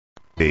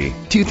The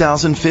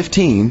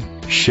 2015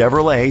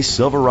 Chevrolet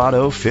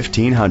Silverado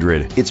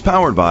 1500. It's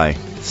powered by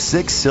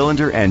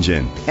 6-cylinder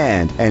engine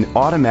and an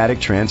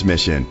automatic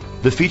transmission.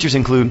 The features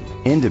include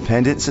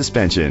independent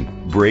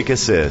suspension, brake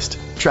assist,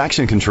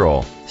 traction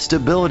control,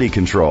 stability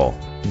control,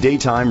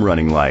 daytime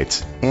running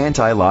lights,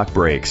 anti-lock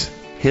brakes,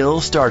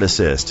 hill start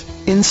assist.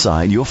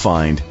 Inside you'll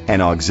find an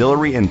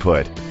auxiliary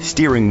input,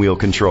 steering wheel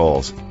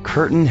controls,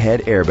 curtain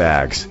head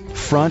airbags,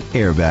 front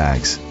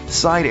airbags,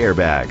 side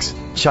airbags,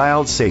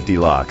 child safety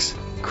locks,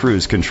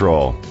 cruise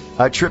control,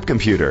 a trip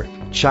computer,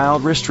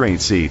 child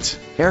restraint seats,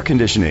 air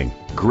conditioning.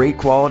 Great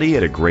quality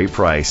at a great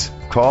price.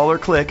 Call or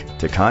click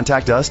to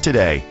contact us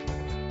today.